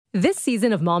This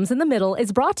season of Moms in the Middle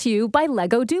is brought to you by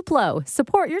Lego Duplo.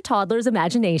 Support your toddler's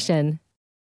imagination.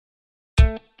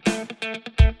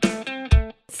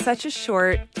 Such a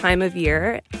short time of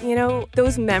year. You know,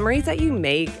 those memories that you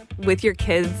make with your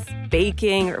kids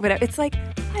baking or whatever, it's like,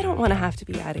 I don't want to have to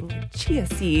be adding like chia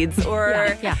seeds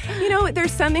or, you know,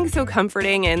 there's something so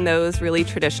comforting in those really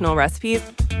traditional recipes.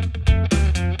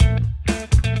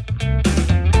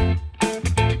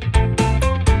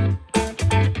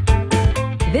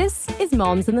 This is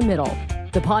Moms in the Middle,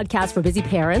 the podcast for busy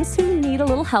parents who need a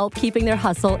little help keeping their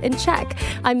hustle in check.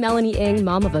 I'm Melanie Ng,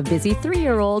 mom of a busy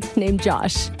 3-year-old named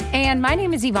Josh. And my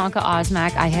name is Ivanka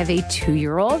Osmak. I have a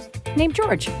 2-year-old named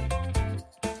George.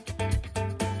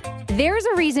 There's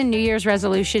a reason New Year's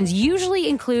resolutions usually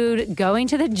include going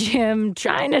to the gym,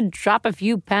 trying to drop a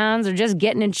few pounds, or just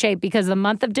getting in shape, because the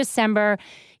month of December,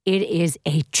 it is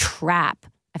a trap.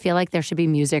 I feel like there should be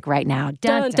music right now.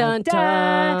 Dun, dun,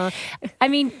 dun. I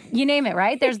mean, you name it,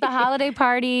 right? There's the holiday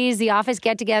parties, the office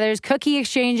get-togethers, cookie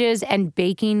exchanges, and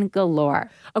baking galore.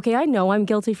 Okay, I know I'm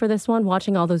guilty for this one,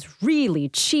 watching all those really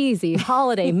cheesy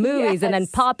holiday movies and then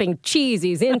popping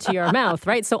cheesies into your mouth,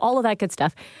 right? So all of that good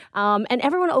stuff. And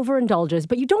everyone overindulges,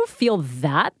 but you don't feel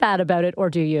that bad about it, or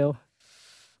do you?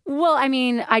 Well, I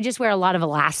mean, I just wear a lot of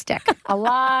elastic, so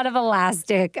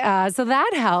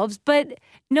that helps. But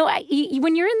no,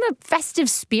 when you're in the festive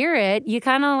spirit, you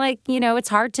kind of like, you know, it's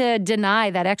hard to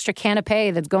deny that extra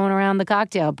canapé that's going around the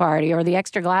cocktail party or the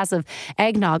extra glass of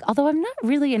eggnog, although I'm not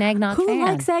really an eggnog fan. Who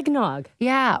likes eggnog?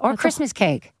 Yeah, or Christmas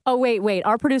cake. Oh, wait.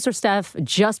 Our producer, Steph,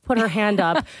 just put her hand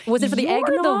up. Was it for the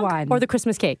eggnog or the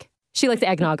Christmas cake? She likes the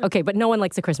eggnog. Okay, but no one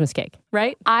likes the Christmas cake,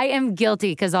 right? I am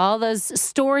guilty because all those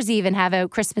stores even have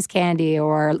out Christmas candy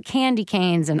or candy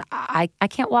canes, and I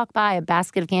can't walk by a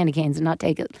basket of candy canes and not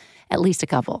take at least a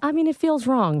couple. I mean, it feels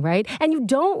wrong, right? And you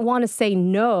don't want to say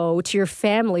no to your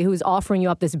family who's offering you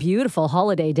up this beautiful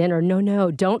holiday dinner.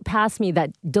 No, don't pass me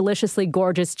that deliciously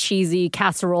gorgeous, cheesy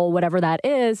casserole, whatever that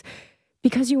is,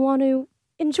 because you want to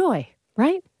enjoy,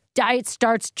 right? Diet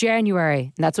starts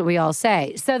January. That's what we all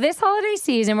say. So this holiday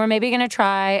season, we're maybe going to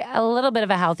try a little bit of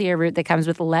a healthier route that comes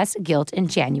with less guilt in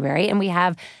January. And we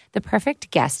have the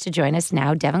perfect guest to join us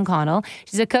now, Devon Connell.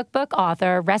 She's a cookbook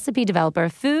author, recipe developer,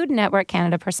 Food Network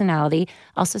Canada personality,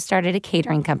 also started a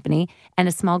catering company and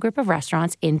a small group of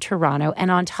restaurants in Toronto.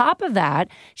 And on top of that,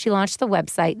 she launched the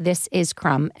website This Is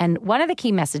Crumb. And one of the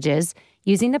key messages,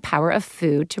 using the power of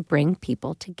food to bring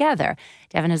people together.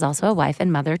 Devon is also a wife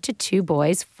and mother to 2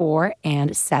 boys, 4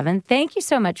 and 7. Thank you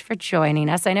so much for joining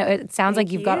us. I know it sounds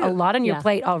like you've got a lot on your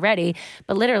plate already,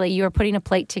 but literally you are putting a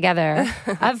plate together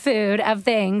of food, of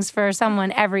things for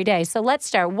someone every day. So let's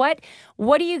start. What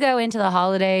do you go into the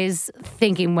holidays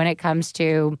thinking when it comes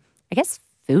to, I guess,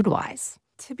 food-wise?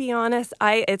 To be honest,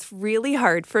 it's really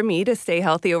hard for me to stay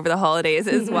healthy over the holidays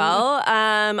as well.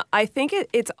 I think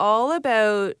it's all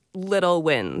about little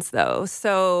wins, though.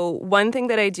 So one thing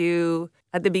that I do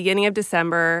at the beginning of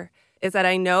December is that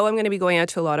I know I'm going to be going out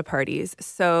to a lot of parties.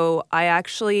 So I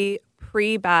actually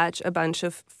pre-batch a bunch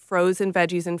of frozen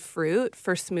veggies and fruit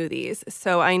for smoothies.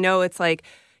 So I know it's like,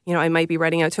 you know, I might be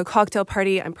running out to a cocktail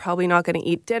party. I'm probably not going to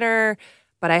eat dinner,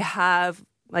 but I have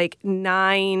like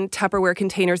 9 Tupperware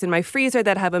containers in my freezer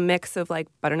that have a mix of like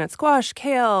butternut squash,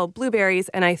 kale, blueberries,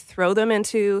 and I throw them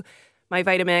into my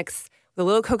Vitamix with a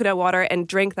little coconut water and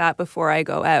drink that before I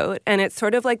go out. And it's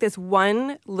sort of like this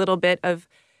one little bit of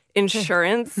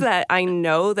insurance that I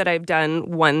know that I've done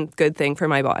one good thing for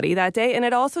my body that day. And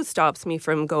it also stops me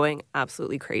from going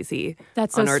absolutely crazy on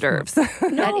hors d'oeuvres.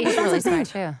 That is really smart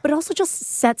too. But it also just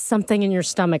sets something in your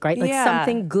stomach, right? Like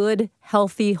something good,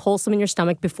 healthy, wholesome in your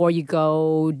stomach before you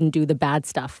go and do the bad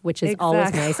stuff, which is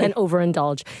always nice, and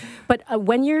overindulge. But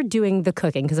when you're doing the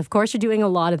cooking, because of course you're doing a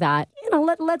lot of that, you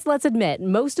know, let's admit,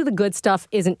 most of the good stuff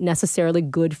isn't necessarily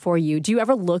good for you. Do you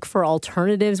ever look for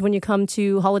alternatives when you come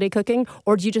to holiday cooking?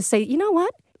 Or do you just say, you know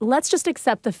what? Let's just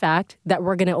accept the fact that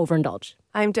we're going to overindulge.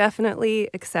 I'm definitely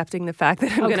accepting the fact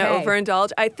that I'm going to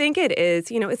overindulge. I think it is,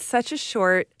 you know, it's such a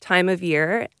short time of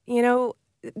year. You know,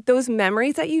 those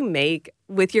memories that you make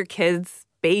with your kids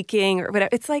baking or whatever,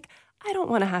 it's like, I don't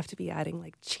want to have to be adding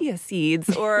like chia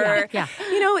seeds or,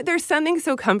 you know, there's something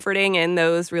so comforting in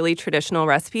those really traditional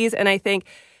recipes. And I think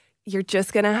you're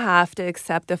just going to have to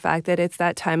accept the fact that it's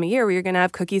that time of year where you're going to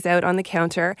have cookies out on the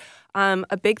counter.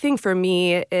 A big thing for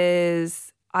me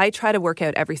is I try to work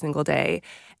out every single day.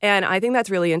 And I think that's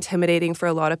really intimidating for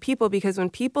a lot of people because when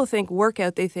people think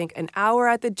workout, they think an hour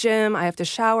at the gym, I have to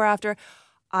shower after.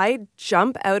 I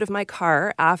jump out of my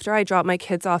car after I drop my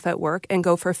kids off at work and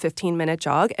go for a 15-minute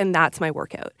jog, and that's my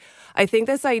workout. I think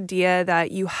this idea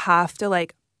that you have to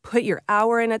like put your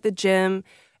hour in at the gym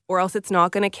or else it's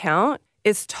not going to count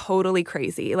is totally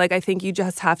crazy. Like, I think you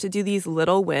just have to do these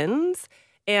little wins,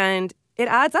 and it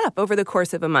adds up over the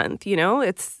course of a month. You know,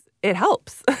 it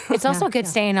helps. It's also good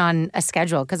staying on a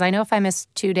schedule, because I know if I miss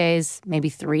 2 days, maybe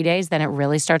 3 days, then it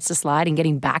really starts to slide, and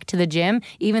getting back to the gym,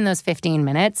 even those 15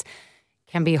 minutes,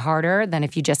 can be harder than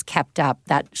if you just kept up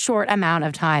that short amount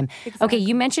of time. Exactly. Okay,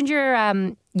 you mentioned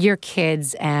your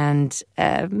kids and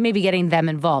maybe getting them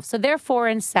involved. So they're 4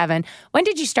 and 7. When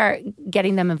did you start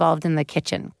getting them involved in the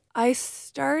kitchen? I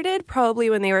started probably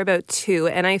when they were about 2,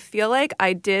 and I feel like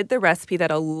I did the recipe that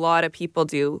a lot of people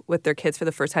do with their kids for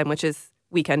the first time, which is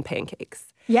weekend pancakes.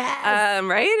 Yes.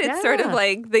 Right? It's sort of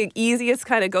like the easiest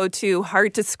kind of go-to,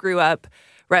 hard to screw up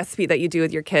recipe that you do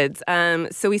with your kids.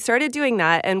 So we started doing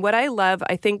that. And what I love,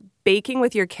 I think baking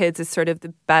with your kids is sort of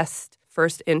the best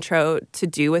first intro to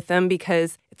do with them,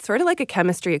 because it's sort of like a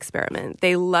chemistry experiment.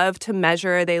 They love to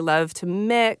measure. They love to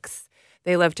mix.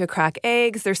 They love to crack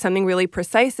eggs. There's something really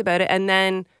precise about it. And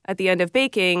then at the end of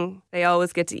baking, they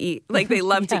always get to eat. Like, they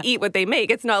love to eat what they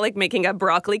make. It's not like making a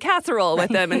broccoli casserole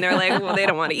with them and they're like, well, they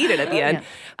don't want to eat it at the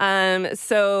end.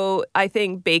 So I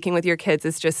think baking with your kids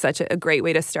is just such a great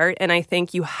way to start. And I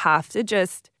think you have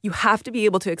to be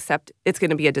able to accept it's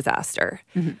going to be a disaster.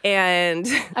 Mm-hmm. And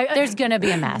there's going to be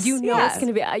a mess. It's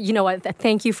going to be, you know what?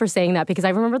 Thank you for saying that, because I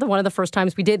remember one of the first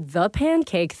times we did the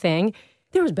pancake thing.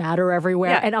 There was batter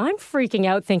everywhere. And I'm freaking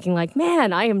out thinking like,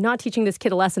 man, I am not teaching this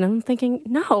kid a lesson. And I'm thinking,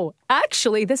 no,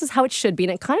 actually, this is how it should be.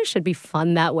 And it kind of should be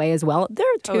fun that way as well. They're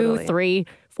 2, 3,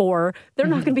 4. They're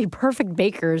not going to be perfect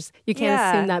bakers. You can't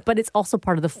assume that. But it's also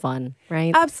part of the fun,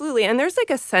 right? Absolutely. And there's like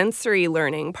a sensory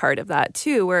learning part of that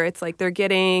too, where it's like they're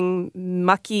getting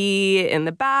mucky in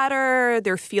the batter.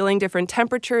 They're feeling different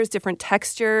temperatures, different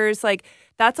textures. Like,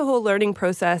 that's a whole learning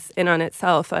process in on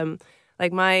itself.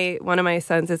 Like one of my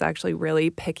sons is actually really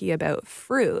picky about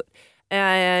fruit.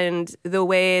 And the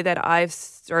way that I've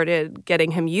started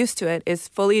getting him used to it is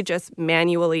fully just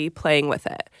manually playing with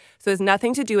it. So it's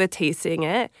nothing to do with tasting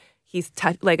it.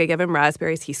 Like, I give him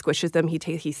raspberries, he squishes them,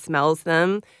 he smells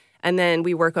them. And then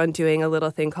we work on doing a little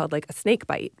thing called like a snake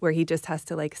bite, where he just has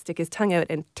to like stick his tongue out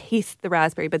and taste the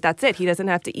raspberry, but that's it. He doesn't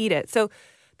have to eat it. So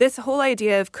this whole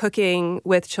idea of cooking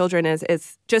with children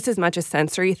is just as much a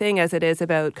sensory thing as it is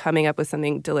about coming up with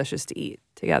something delicious to eat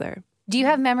together. Do you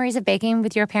have memories of baking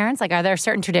with your parents? Like, are there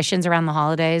certain traditions around the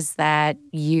holidays that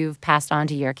you've passed on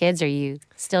to your kids? Or you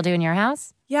still do in your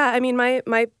house? Yeah, I mean,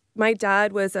 my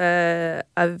dad was a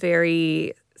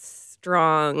very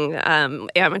strong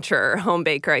amateur home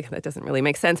baker. That doesn't really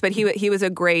make sense, but he was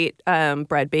a great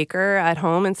bread baker at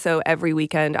home, and so every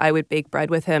weekend I would bake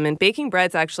bread with him. And baking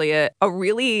bread's actually a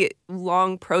really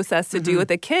long process to do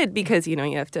with a kid, because you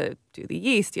have to do the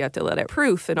yeast, you have to let it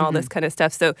proof, and all this kind of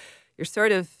stuff. So you're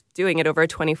sort of doing it over a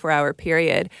 24-hour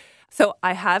period. So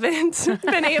I haven't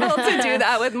been able to do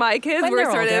that with my kids.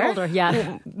 We're sort of older,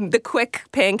 the quick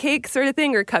pancake sort of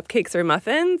thing, or cupcakes or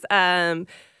muffins.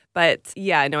 But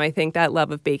yeah, no, I think that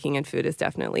love of baking and food is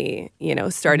definitely,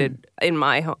 started in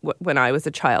my home when I was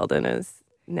a child, and is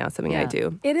now something I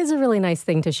do. It is a really nice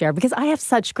thing to share, because I have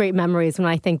such great memories when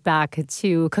I think back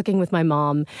to cooking with my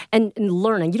mom and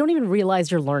learning. You don't even realize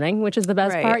you're learning, which is the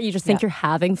best part. You just think you're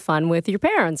having fun with your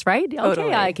parents, right? Totally.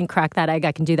 Okay, I can crack that egg.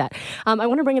 I can do that. I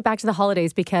want to bring it back to the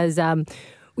holidays, because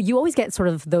you always get sort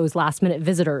of those last minute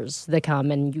visitors that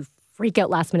come, and you freak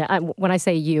out last minute. When I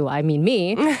say you, I mean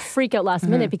me. Freak out last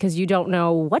minute because you don't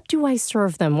know, what do I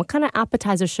serve them? What kind of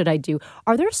appetizers should I do?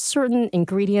 Are there certain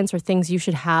ingredients or things you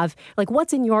should have? Like,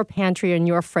 what's in your pantry or in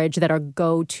your fridge that are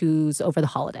go-tos over the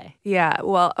holiday? Yeah,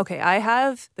 well, okay, I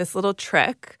have this little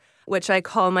trick, which I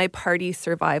call my party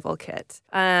survival kit,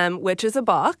 which is a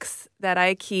box that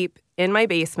I keep in my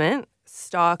basement,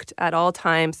 stocked at all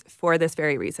times for this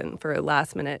very reason, for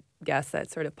last minute guests that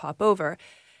sort of pop over.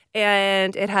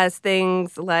 And it has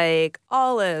things like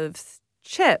olives,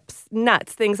 chips,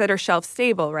 nuts, things that are shelf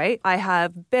stable, right? I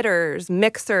have bitters,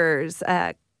 mixers,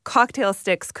 cocktail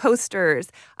sticks, coasters.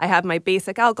 I have my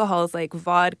basic alcohols like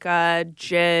vodka,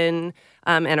 gin,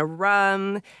 and a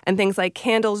rum, and things like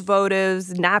candles,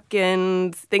 votives,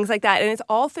 napkins, things like that. And it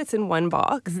all fits in one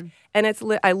box. Mm-hmm.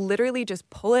 And I literally just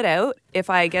pull it out. If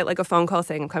I get like a phone call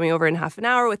saying I'm coming over in half an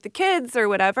hour with the kids or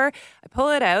whatever, I pull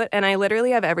it out and I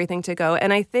literally have everything to go.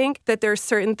 And I think that there's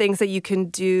certain things that you can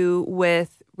do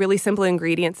with really simple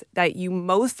ingredients that you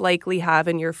most likely have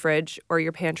in your fridge or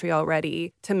your pantry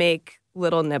already to make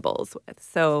little nibbles with.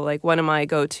 So like one of my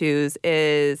go-tos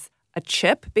is a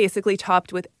chip basically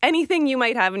topped with anything you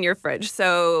might have in your fridge.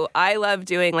 So I love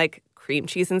doing like cream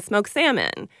cheese and smoked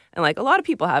salmon. And like a lot of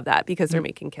people have that because they're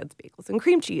making kids bagels and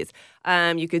cream cheese.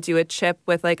 You could do a chip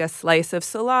with like a slice of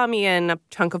salami and a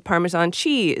chunk of Parmesan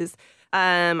cheese.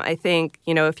 I think,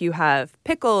 if you have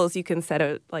pickles, you can set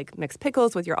out like mixed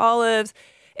pickles with your olives.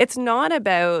 It's not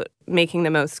about making the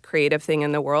most creative thing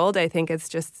in the world. I think it's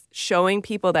just showing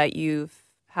people that you've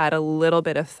had a little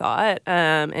bit of thought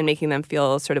and making them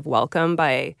feel sort of welcome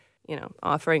by,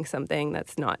 offering something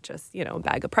that's not just, a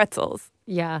bag of pretzels.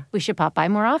 Yeah. We should pop by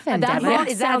more often. That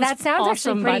sounds awesome,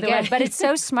 actually pretty good. But it's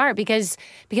so smart because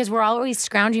we're always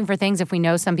scrounging for things. If we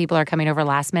know some people are coming over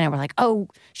last minute, we're like, oh,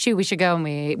 shoot, we should go and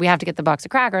we have to get the box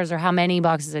of crackers or how many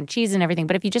boxes of cheese and everything.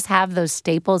 But if you just have those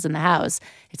staples in the house,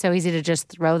 it's so easy to just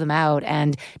throw them out.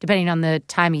 And depending on the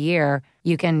time of year,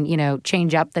 you can,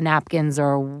 change up the napkins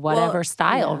or whatever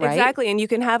style, right? Exactly. And you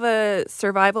can have a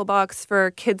survival box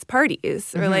for kids'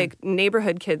 parties or like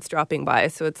neighborhood kids dropping by.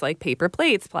 So it's like paper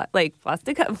plates,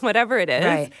 plastic cup, whatever it is.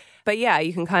 Right. But yeah,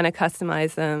 you can kind of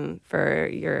customize them for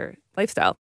your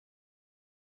lifestyle.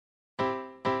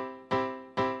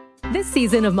 This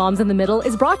season of Moms in the Middle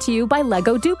is brought to you by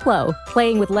Lego Duplo.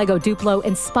 Playing with Lego Duplo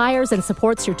inspires and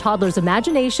supports your toddler's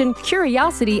imagination,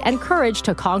 curiosity, and courage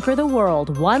to conquer the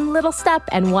world, one little step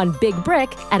and one big brick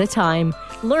at a time.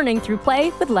 Learning through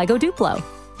play with Lego Duplo.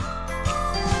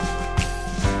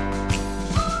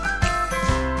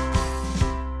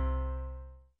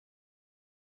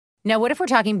 Now, what if we're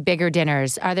talking bigger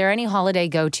dinners? Are there any holiday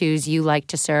go-tos you like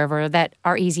to serve or that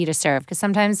are easy to serve? Because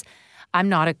sometimes I'm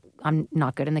not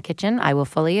good in the kitchen. I will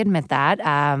fully admit that.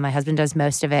 My husband does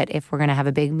most of it if we're going to have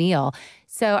a big meal.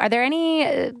 So are there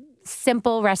any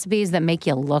simple recipes that make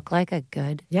you look like a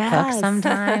good cook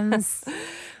sometimes?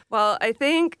 Well, I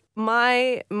think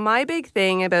my big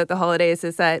thing about the holidays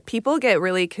is that people get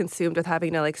really consumed with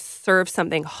having to serve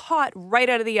something hot right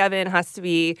out of the oven. It has to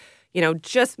be,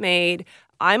 just made.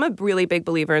 I'm a really big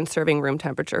believer in serving room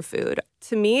temperature food.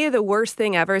 To me, the worst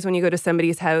thing ever is when you go to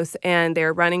somebody's house and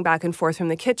they're running back and forth from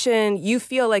the kitchen. You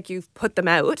feel like you've put them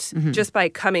out just by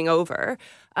coming over.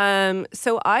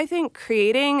 So I think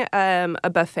creating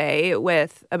a buffet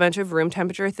with a bunch of room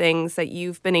temperature things that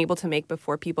you've been able to make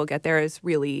before people get there is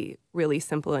really, really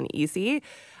simple and easy.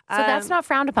 So that's not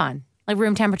frowned upon. Like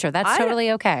room temperature, that's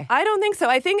totally okay. I don't think so.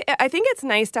 I think it's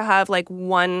nice to have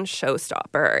one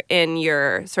showstopper in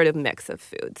your sort of mix of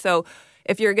food. So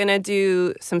if you're going to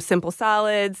do some simple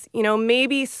salads,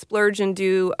 maybe splurge and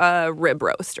do a rib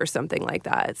roast or something like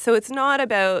that. So it's not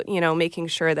about, making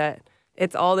sure that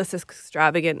it's all this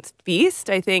extravagant feast.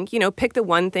 I think, pick the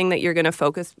one thing that you're going to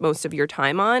focus most of your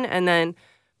time on and then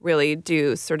really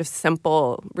do sort of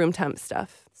simple room temp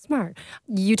stuff. Smart.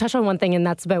 You touched on one thing, and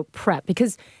that's about prep,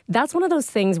 because that's one of those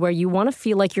things where you want to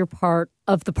feel like you're part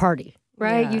of the party,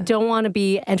 right? Yeah. You don't want to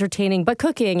be entertaining, but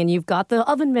cooking, and you've got the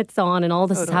oven mitts on, and all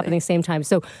this is happening at the same time.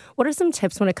 So what are some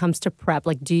tips when it comes to prep?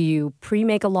 Do you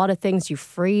pre-make a lot of things? Do you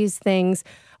freeze things?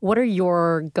 What are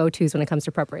your go-tos when it comes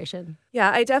to preparation? Yeah,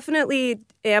 I definitely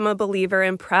am a believer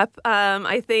in prep.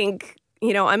 I think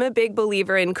I'm a big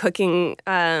believer in cooking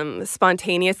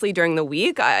spontaneously during the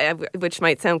week, which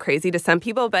might sound crazy to some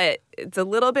people, but it's a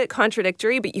little bit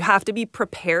contradictory, but you have to be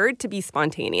prepared to be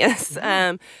spontaneous.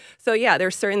 So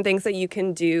there's certain things that you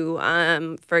can do.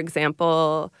 For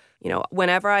example,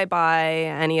 whenever I buy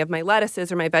any of my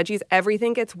lettuces or my veggies,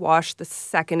 everything gets washed the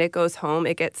second it goes home.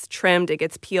 It gets trimmed, it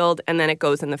gets peeled, and then it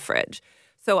goes in the fridge.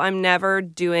 So I'm never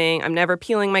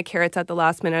peeling my carrots at the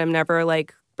last minute. I'm never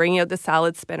bringing out the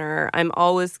salad spinner. I'm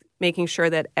always making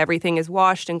sure that everything is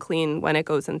washed and clean when it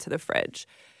goes into the fridge.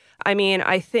 I mean,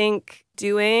 I think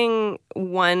doing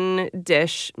one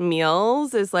dish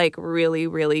meals is really,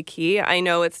 really key. I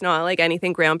know it's not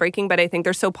anything groundbreaking, but I think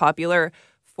they're so popular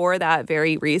for that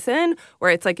very reason, where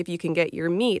it's if you can get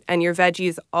your meat and your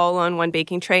veggies all on one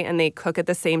baking tray and they cook at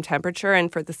the same temperature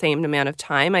and for the same amount of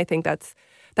time, I think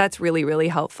that's really, really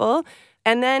helpful.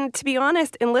 And then, to be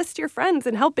honest, enlist your friends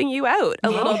in helping you out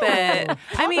a little bit.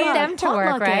 I mean, put them to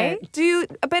work, right?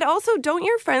 But also, don't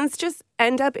your friends just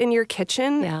end up in your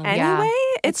kitchen anyway? Yeah,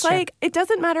 it's it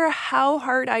doesn't matter how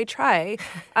hard I try.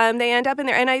 They end up in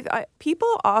there. And I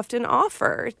people often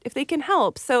offer if they can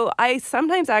help. So I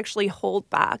sometimes actually hold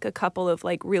back a couple of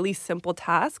really simple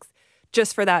tasks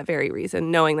just for that very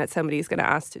reason, knowing that somebody's going to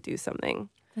ask to do something.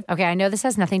 Okay, I know this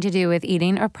has nothing to do with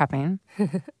eating or prepping,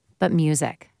 but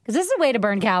music. Because this is a way to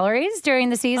burn calories during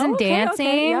the season, dancing.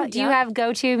 Okay. Yeah, do you have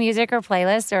go-to music or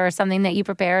playlists or something that you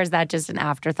prepare? Or is that just an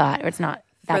afterthought or it's not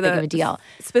that big of a deal?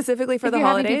 Specifically for the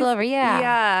holidays? Having people over,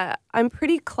 Yeah, I'm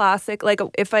pretty classic.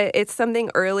 If it's something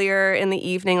earlier in the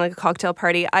evening, like a cocktail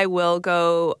party, I will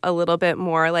go a little bit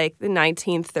more like the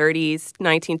 1930s,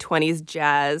 1920s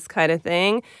jazz kind of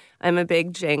thing. I'm a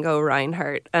big Django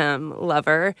Reinhardt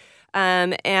lover.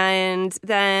 And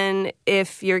then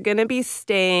if you're going to be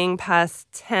staying past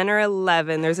 10 or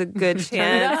 11, there's a good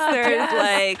chance there's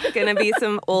like going to be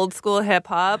some old school hip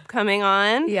hop coming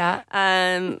on. Yeah.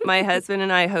 My husband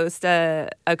and I host a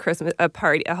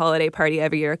holiday party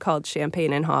every year called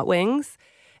Champagne and Hot Wings.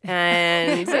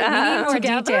 And we need more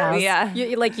details. Yeah.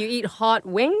 You eat hot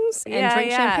wings and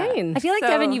drink champagne. I feel like,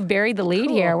 Devin, you've buried the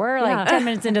lead here. We're like 10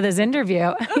 minutes into this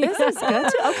interview. This is good.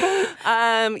 Okay.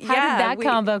 How did that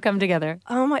combo come together?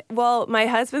 Well, my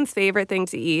husband's favorite thing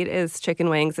to eat is chicken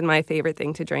wings, and my favorite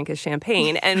thing to drink is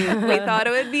champagne. And we thought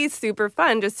it would be super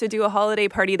fun just to do a holiday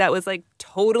party that was like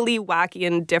totally wacky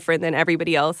and different than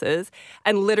everybody else's,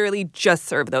 and literally just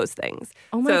serve those things.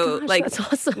 Oh my gosh, like, that's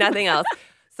awesome. Nothing else.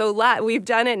 So we've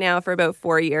done it now for about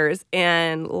 4 years,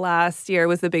 and last year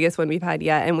was the biggest one we've had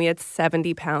yet, and we had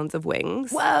 70 pounds of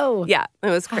wings. Whoa. Yeah, it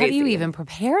was crazy. How do you even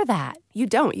prepare that? You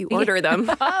don't. You order them.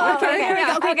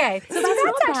 Okay. So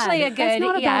that's actually a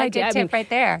good tip right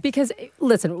there. Because,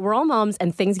 listen, we're all moms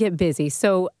and things get busy.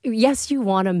 So, yes, you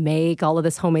want to make all of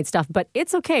this homemate stuff, but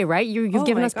it's okay, right? You've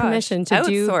given us permission to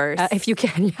outsource. Do, if you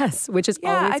can, yes, which is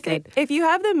always good. Think if you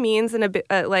have the means and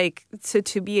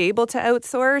to be able to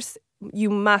outsource,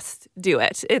 you must do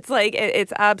it. It's like,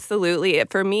 it's absolutely,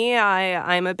 for me,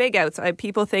 I'm a big outsider.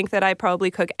 People think that I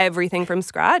probably cook everything from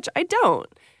scratch. I don't.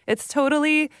 It's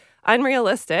totally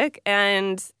unrealistic.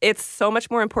 And it's so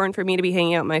much more important for me to be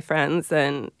hanging out with my friends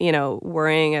than,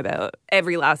 worrying about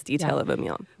every last detail of a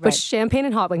meal. But right. Champagne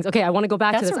and hot wings. Okay, I want to go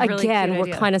back to this. Really again,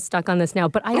 we're kind of stuck on this now.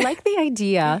 But I like the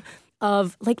idea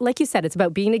of, like you said, it's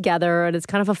about being together and it's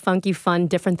kind of a funky, fun,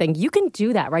 different thing. You can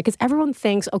do that, right? Because everyone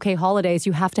thinks, okay, holidays,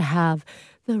 you have to have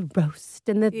the roast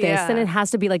and the this, and it has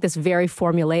to be like this very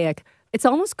formulaic. It's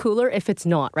almost cooler if it's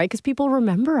not, right? Because people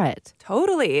remember it.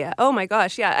 Totally. Oh my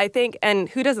gosh. Yeah, I think, and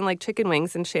who doesn't like chicken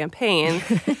wings and champagne?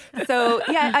 So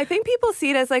yeah, I think people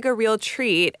see it as like a real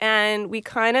treat. And we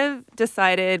kind of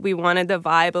decided we wanted the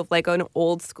vibe of like an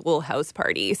old school house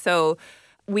party. So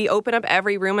we open up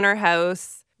every room in our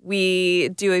house. We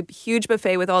do a huge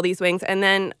buffet with all these wings. And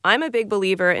then I'm a big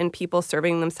believer in people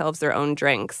serving themselves their own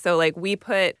drinks. So like we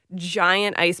put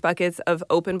giant ice buckets of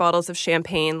open bottles of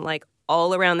champagne like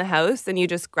all around the house, and you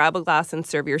just grab a glass and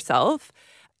serve yourself.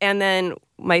 And then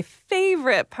my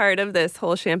favorite part of this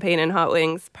whole champagne and hot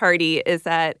wings party is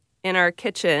that in our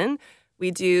kitchen,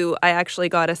 I actually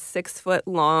got a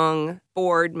 6-foot-long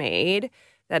board made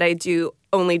that I do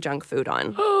only junk food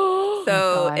on.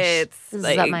 So it's this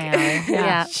like is up my alley.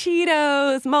 Yeah.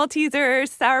 Cheetos, Maltesers,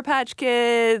 Sour Patch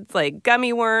Kids, like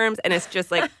gummy worms, and it's just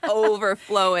like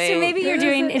overflowing. So maybe you're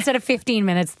doing, instead of 15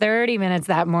 minutes, 30 minutes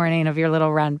that morning of your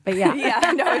little run. But yeah.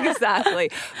 Yeah, no,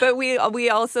 exactly. But we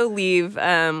also leave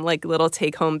like little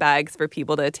take-home bags for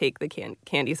people to take the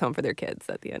candies home for their kids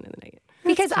at the end of the night.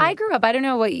 Because I grew up, I don't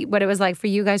know what it was like for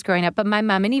you guys growing up, but my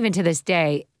mom, and even to this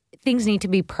day, things need to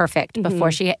be perfect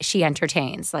before she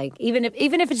entertains. Like even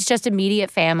if it's just immediate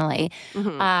family,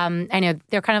 I know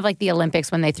they're kind of like the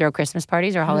Olympics when they throw Christmas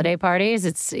parties or holiday parties.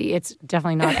 It's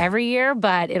definitely not every year,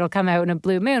 but it'll come out in a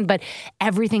blue moon. But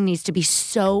everything needs to be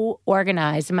so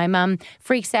organized. And my mom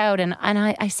freaks out, and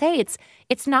I say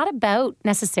it's not about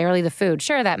necessarily the food.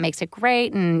 Sure, that makes it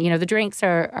great, and the drinks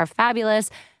are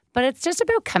fabulous. But it's just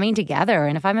about coming together.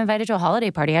 And if I'm invited to a holiday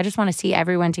party, I just want to see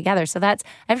everyone together. So I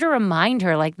have to remind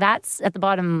her, like, that's at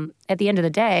the end of the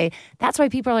day, that's why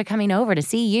people are coming over, to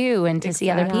see you and to see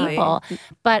other people.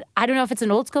 But I don't know if it's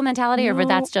an old school mentality or if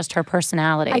that's just her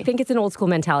personality. I think it's an old school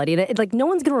mentality. Like, no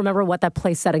one's going to remember what that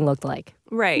place setting looked like.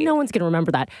 Right. No one's going to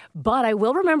remember that. But I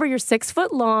will remember your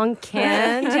 6-foot-long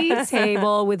candy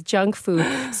table with junk food.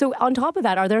 So on top of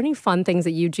that, are there any fun things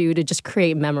that you do to just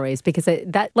create memories? Because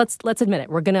let's admit it.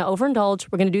 We're going to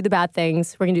overindulge. We're going to do the bad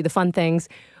things. We're going to do the fun things.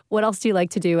 What else do you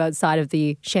like to do outside of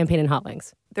the champagne and hot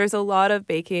wings? There's a lot of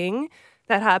baking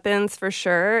that happens for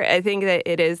sure. I think that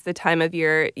it is the time of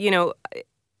year,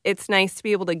 it's nice to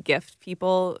be able to gift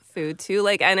people food too.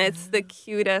 And it's the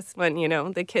cutest when,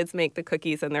 the kids make the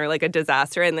cookies and they're like a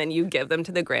disaster, and then you give them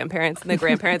to the grandparents, and the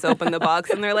grandparents open the box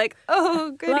and they're like,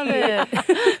 oh, goody.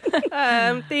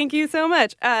 Thank you so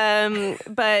much. So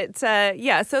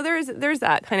there's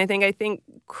that kind of thing. I think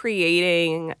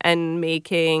creating and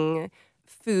making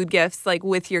food gifts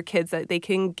with your kids that they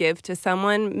can give to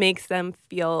someone makes them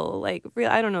feel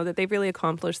that they've really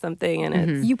accomplished something,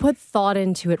 and you put thought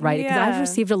into it, right? Because I've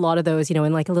received a lot of those, in a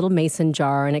little mason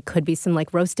jar, and it could be some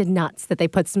roasted nuts that they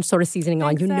put some sort of seasoning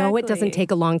on. It doesn't take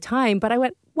a long time, but I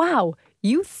went, wow,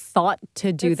 you thought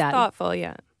to do that. Thoughtful,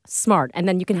 yeah. smart. And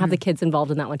then you can have the kids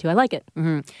involved in that one too. I like it.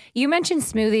 You mentioned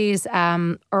smoothies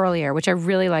earlier, which I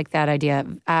really like that idea.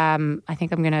 I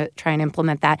think I'm going to try and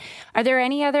implement that. Are there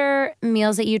any other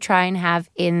meals that you try and have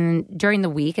during the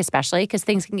week, especially because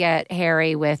things can get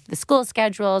hairy with the school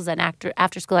schedules and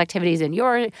after school activities and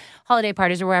your holiday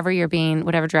parties or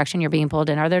whatever direction you're being pulled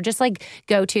in? Are there just like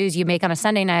go-tos you make on a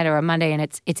Sunday night or a Monday and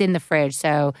it's in the fridge,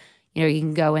 so you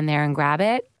can go in there and grab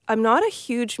it? I'm not a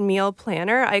huge meal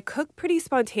planner. I cook pretty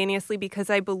spontaneously because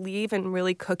I believe in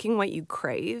really cooking what you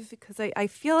crave. Because I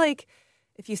feel like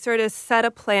if you sort of set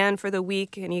a plan for the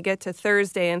week and you get to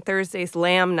Thursday and Thursday's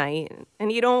lamb night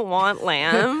and you don't want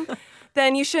lamb,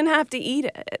 then you shouldn't have to eat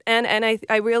it. And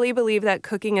I really believe that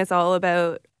cooking is all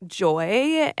about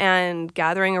joy and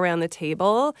gathering around the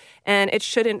table. And it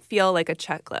shouldn't feel like a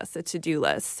checklist, a to-do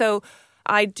list. So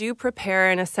I do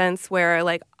prepare in a sense where,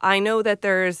 like, I know that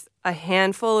there's a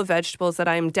handful of vegetables that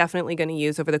I'm definitely going to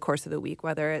use over the course of the week,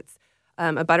 whether it's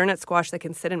a butternut squash that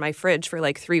can sit in my fridge for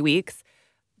like 3 weeks,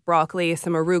 broccoli,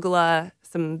 some arugula,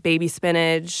 some baby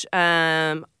spinach,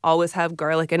 always have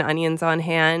garlic and onions on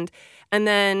hand. And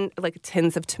then like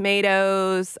tins of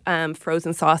tomatoes,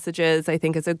 frozen sausages, I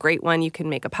think is a great one. You can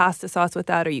make a pasta sauce with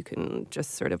that, or you can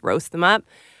just sort of roast them up.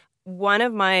 One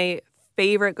of my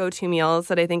favorite go-to meals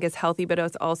that I think is healthy, but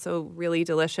it's also really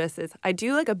delicious is I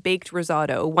do like a baked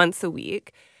risotto once a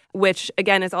week, which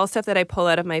again is all stuff that I pull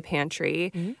out of my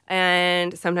pantry.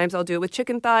 And sometimes I'll do it with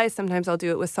chicken thighs. Sometimes I'll do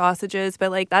it with sausages,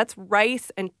 but like that's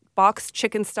rice and boxed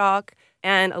chicken stock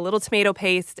and a little tomato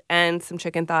paste and some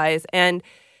chicken thighs. And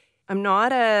I'm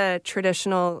not a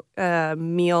traditional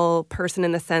meal person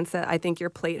in the sense that I think your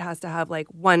plate has to have like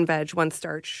one veg, one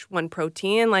starch, one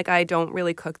protein. Like I don't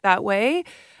really cook that way.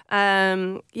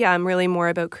 I'm really more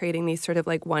about creating these sort of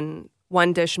like one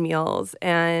dish meals.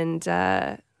 And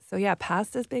so yeah,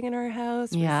 pasta's big in our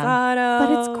house, risotto.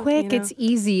 But it's quick, it's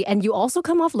easy. And you also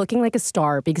come off looking like a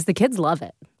star because the kids love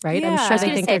it, right? Yeah. I'm sure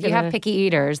they think if you have picky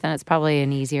eaters, then it's probably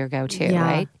an easier go-to,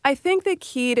 right? I think the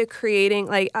key to creating,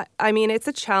 it's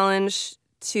a challenge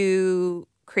to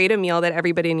create a meal that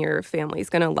everybody in your family is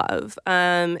going to love.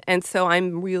 And so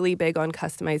I'm really big on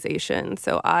customization.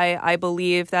 So I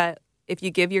believe that if you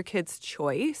give your kids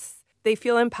choice, they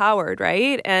feel empowered,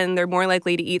 right? And they're more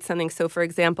likely to eat something. So for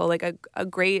example, like a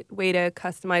great way to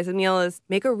customize a meal is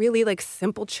make a really like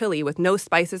simple chili with no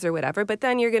spices or whatever, but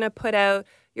then you're going to put out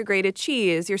your grated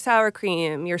cheese, your sour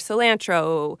cream, your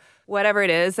cilantro, whatever it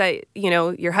is that,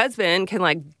 your husband can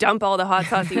like dump all the hot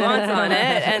sauce he wants on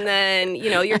it. And then,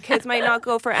 your kids might not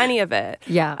go for any of it.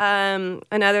 Yeah.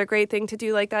 Another great thing to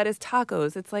do like that is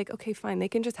tacos. It's like, okay, fine. They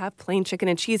can just have plain chicken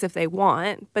and cheese if they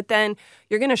want, but then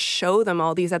you're going to show them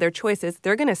all these other choices.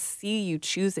 They're going to see you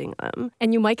choosing them.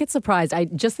 And you might get surprised.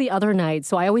 Just the other night,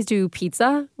 so I always do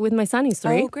pizza with my son. He's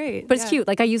 3. Oh, great. But it's cute.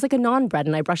 Like I use like a naan bread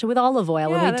and I brush it with olive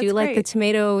oil and we do like the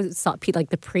tomato, like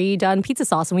the pre-done pizza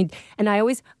sauce. And I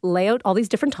always lay out all these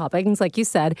different toppings, like you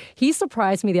said. He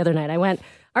surprised me the other night. I went,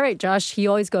 all right, Josh. He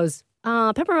always goes,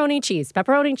 pepperoni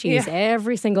cheese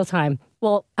every single time.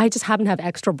 Well, I just happen to have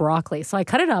extra broccoli. So I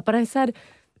cut it up and I said,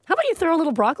 how about you throw a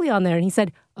little broccoli on there? And he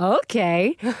said,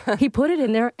 okay. He put it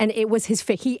in there and it was his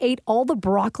he ate all the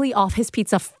broccoli off his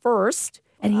pizza first.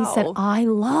 And he said, I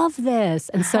love this.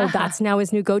 And so that's now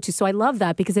his new go-to. So I love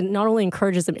that because it not only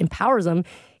encourages them, empowers them,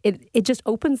 it just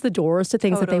opens the doors to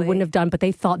things that they wouldn't have done, but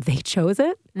they thought they chose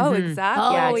it. Oh,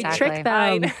 exactly. Yeah, we tricked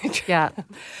them. Yeah.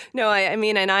 No, I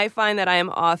mean, and I find that I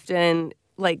am often,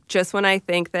 like, just when I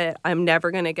think that I'm never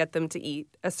going to get them to eat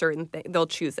a certain thing, they'll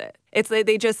choose it. It's like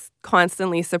they just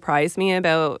constantly surprise me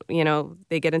about,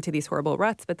 they get into these horrible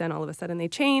ruts, but then all of a sudden they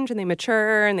change and they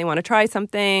mature and they want to try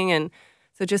something. And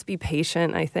so just be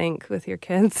patient, I think, with your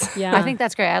kids. Yeah, I think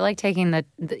that's great. I like taking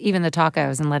even the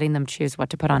tacos and letting them choose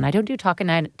what to put on. I don't do taco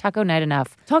night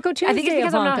enough. Taco Tuesday. I think it's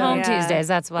because I'm not home Tuesdays.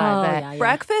 That's why.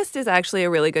 Breakfast is actually a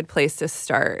really good place to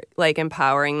start, like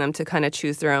empowering them to kind of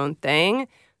choose their own thing.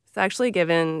 It's actually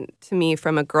given to me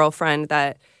from a girlfriend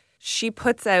that she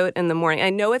puts out in the morning. I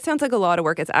know it sounds like a lot of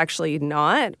work. It's actually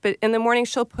not. But in the morning,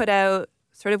 she'll put out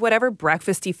sort of whatever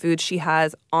breakfasty food she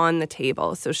has on the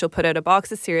table. So she'll put out a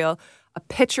box of cereal, a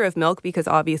pitcher of milk, because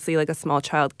obviously like a small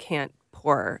child can't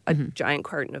pour a giant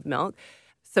carton of milk,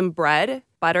 some bread,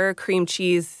 butter, cream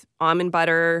cheese, almond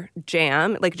butter,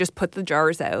 jam, like just put the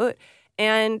jars out.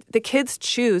 And the kids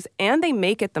choose and they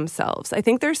make it themselves. I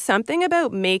think there's something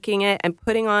about making it and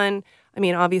putting on, I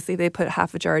mean, obviously they put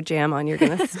half a jar of jam on, you're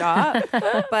going to stop.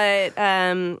 But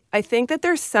I think that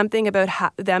there's something about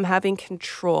them having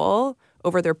control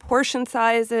over their portion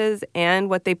sizes and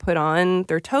what they put on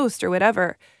their toast or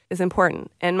whatever is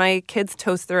important. And my kids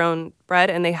toast their own bread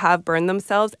and they have burned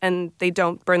themselves, and they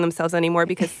don't burn themselves anymore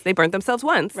because they burnt themselves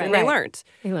once and they learned.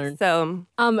 So,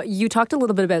 you talked a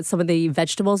little bit about some of the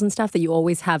vegetables and stuff that you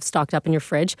always have stocked up in your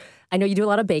fridge. I know you do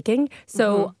a lot of baking,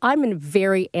 so I'm a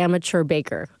very amateur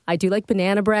baker. I do like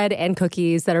banana bread and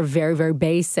cookies that are very, very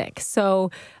basic.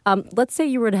 So let's say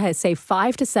you were to say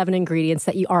 5 to 7 ingredients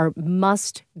that you are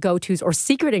must go-tos or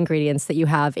secret ingredients that you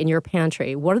have in your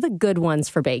pantry. What are the good ones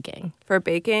for baking? For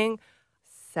baking,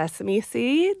 sesame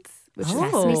seeds.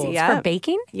 Sesame seeds for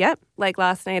baking? Yep. Like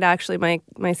last night, actually,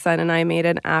 my son and I made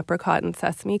an apricot and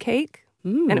sesame cake.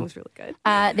 And it was really good.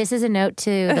 This is a note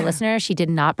to the listener. She did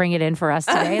not bring it in for us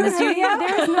today in the studio.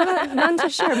 There's none to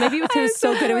share. Maybe it was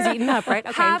so good it was eaten up, right?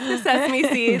 Okay. Half the sesame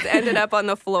seeds ended up on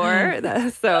the floor.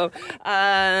 So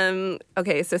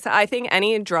I think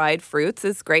any dried fruits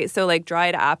is great. So like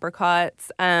dried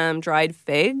apricots, dried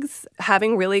figs.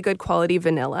 Having really good quality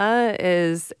vanilla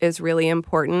is really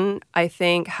important. I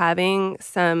think having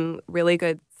some really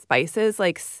good spices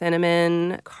like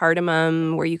cinnamon,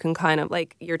 cardamom, where you can kind of,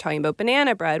 like you're talking about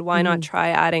banana bread, why not try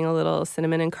adding a little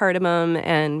cinnamon and cardamom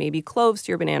and maybe cloves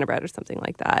to your banana bread or something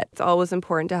like that. It's always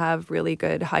important to have really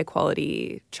good high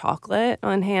quality chocolate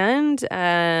on hand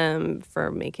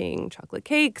for making chocolate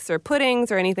cakes or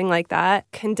puddings or anything like that.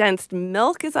 Condensed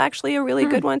milk is actually a really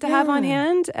good one to have on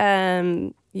hand.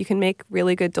 You can make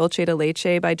really good dulce de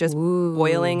leche by just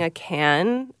boiling a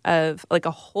can of, like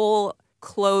a whole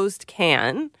closed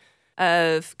can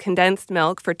of condensed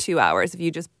milk for 2 hours. If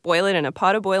you just boil it in a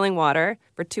pot of boiling water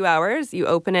for 2 hours, you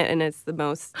open it and it's the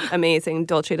most amazing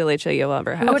dulce de leche you'll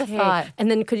ever have. I would have thought. And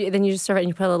then you just serve it and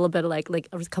you put a little bit of like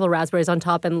a couple of raspberries on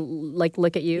top and like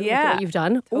look at you, look at what you've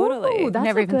done. Totally. Ooh, that's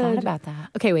Never even good. thought about that.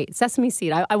 Okay, wait, sesame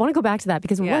seed. I want to go back to that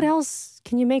because what else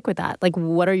can you make with that? Like,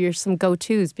 what are some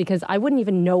go-tos? Because I wouldn't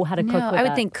even know how to cook with I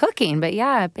would think cooking, but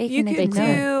baking. You could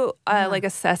do like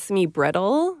a sesame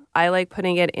brittle. I like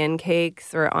putting it in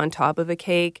cakes or on top of a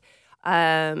cake.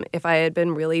 If I had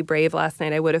been really brave last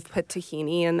night, I would have put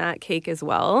tahini in that cake as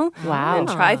well. Wow. And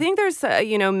I think there's,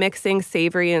 mixing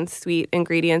savory and sweet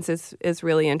ingredients is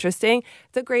really interesting.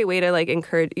 It's a great way to like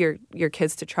encourage your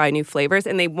kids to try new flavors,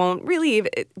 and they won't really,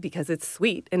 because it's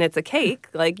sweet and it's a cake,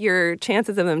 like your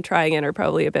chances of them trying it are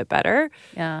probably a bit better.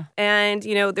 Yeah. And,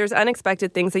 there's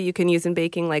unexpected things that you can use in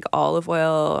baking, like olive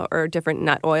oil or different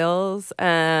nut oils,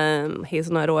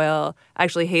 hazelnut oil.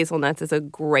 Actually, hazelnuts is a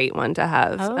great one to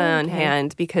have on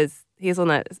hand because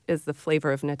hazelnut is the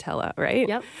flavor of Nutella, right?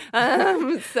 Yep.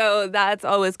 So that's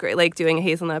always great, like doing a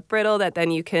hazelnut brittle that then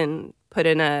you can put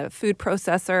in a food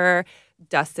processor,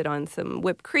 dust it on some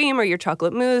whipped cream or your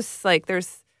chocolate mousse. Like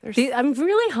I'm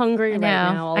really hungry right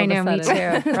now. I know, me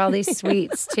too. For all these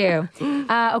sweets too.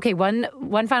 Okay,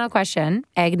 one final question: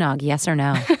 eggnog, yes or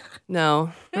no?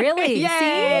 No. Really? Yay!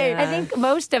 See, I think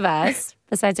most of us,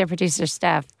 besides our producer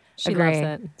Steph, She agree.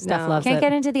 loves it. Steph loves Can't it.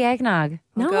 get into the eggnog.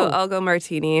 I'll go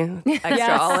martini,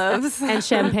 extra olives. And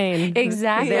champagne.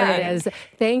 Exactly. There it is.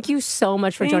 Thank you so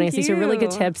much for joining us. These are really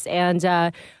good tips. And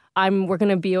we're going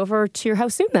to be over to your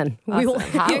house soon then. Awesome. We will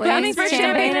You're coming for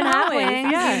champagne and hot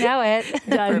wings. Yeah. You know it.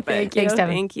 Done. Thank you. Thanks,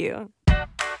 Devin. Thank you.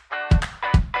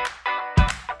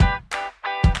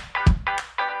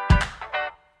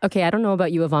 Okay, I don't know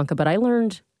about you, Ivanka, but I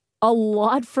learned a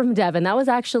lot from Devin. That was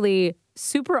actually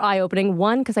super eye-opening.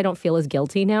 One, because I don't feel as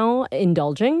guilty now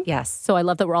indulging. Yes. So I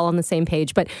love that we're all on the same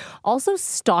page. But also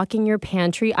stocking your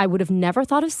pantry. I would have never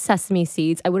thought of sesame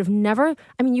seeds. I would have never,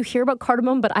 you hear about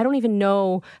cardamom, but I don't even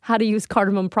know how to use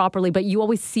cardamom properly. But you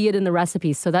always see it in the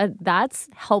recipes. So that's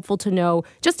helpful to know.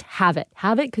 Just have it.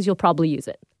 Have it because you'll probably use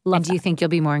it. And do you think you'll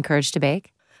be more encouraged to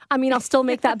bake? I'll still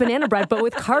make that banana bread, but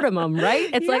with cardamom, right?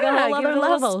 It's like a whole other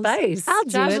level. Spice. I'll do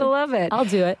Josh it. will love it. I'll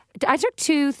do it. I took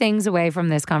 2 things away from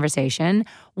this conversation.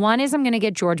 One is I'm going to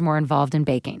get George more involved in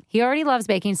baking. He already loves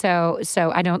baking, so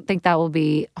I don't think that will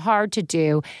be hard to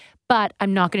do. But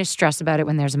I'm not going to stress about it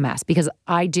when there's a mess because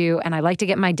I do, and I like to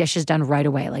get my dishes done right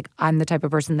away. Like I'm the type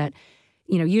of person that,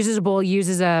 uses a bowl,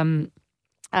 uses the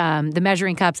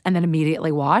measuring cups, and then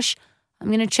immediately wash. I'm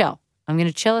going to chill. I'm going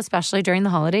to chill, especially during the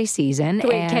holiday season.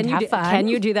 Wait, and have fun. Can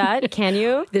you do that? Can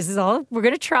you? This is all we're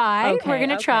going to try. Okay, we're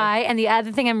going to try. And the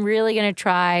other thing I'm really going to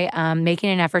try, making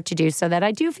an effort to do so that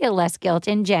I do feel less guilt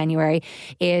in January,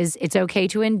 is it's okay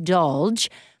to indulge,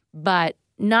 but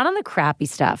not on the crappy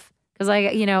stuff. Because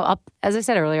as I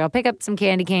said earlier, I'll pick up some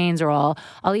candy canes or I'll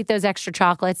eat those extra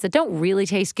chocolates that don't really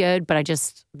taste good, but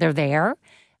they're there.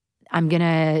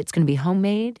 It's going to be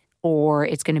homemade, or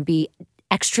it's going to be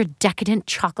extra decadent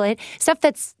chocolate, stuff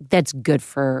that's good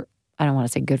for, I don't want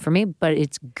to say good for me, but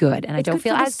it's good. And I don't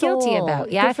feel as guilty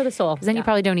about. Yeah. Good for the soul. Because then you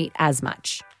probably don't eat as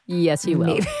much. Yes, you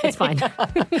will. It's fine.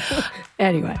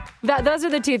 Anyway, those are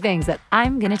the 2 things that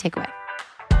I'm going to take away.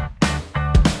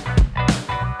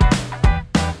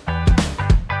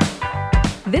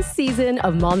 season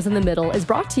of Moms in the Middle is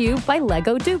brought to you by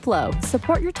Lego Duplo.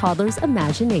 Support your toddler's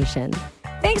imagination.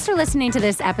 Thanks for listening to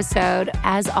this episode.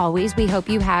 As always, we hope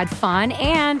you had fun,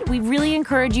 and we really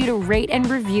encourage you to rate and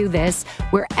review this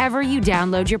wherever you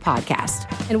download your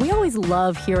podcast. And we always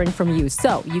love hearing from you,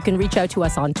 so you can reach out to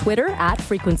us on Twitter at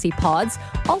Frequency Pods,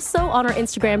 also on our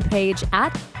Instagram page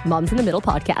at Moms in the Middle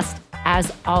Podcast.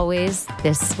 As always,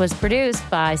 this was produced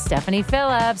by Stephanie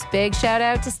Phillips. Big shout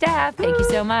out to Steph. Thank you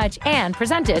so much. And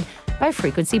presented by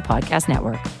Frequency Podcast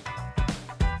Network.